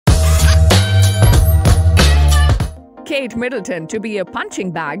Kate Middleton to be a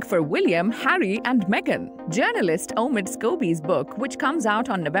punching bag for William, Harry and Meghan. Journalist Omid Scobie's book, which comes out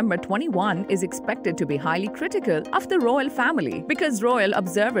on November 21, is expected to be highly critical of the royal family because royal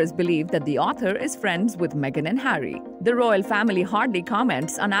observers believe that the author is friends with Meghan and Harry. The royal family hardly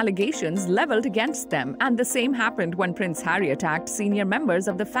comments on allegations leveled against them, and the same happened when Prince Harry attacked senior members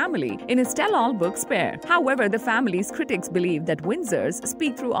of the family in his tell-all book Spare. However, the family's critics believe that Windsors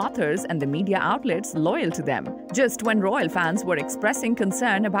speak through authors and the media outlets loyal to them. Just when royal fans were expressing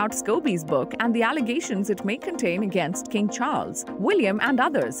concern about Scobie's book and the allegations it may contain against King Charles, William and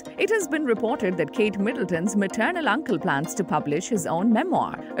others, it has been reported that Kate Middleton's maternal uncle plans to publish his own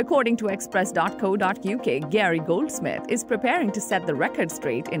memoir. According to Express.co.uk, Gary Goldsmith is preparing to set the record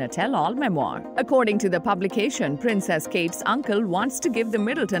straight in a tell-all memoir. According to the publication, Princess Kate's uncle wants to give the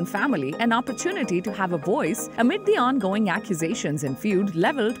Middleton family an opportunity to have a voice amid the ongoing accusations and feud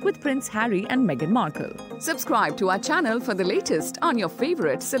leveled with Prince Harry and Meghan Markle. Subscribe to our channel for the latest on your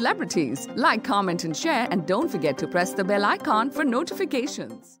favorite celebrities. Like, comment and share, and don't forget to press the bell icon for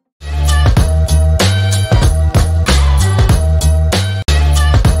notifications.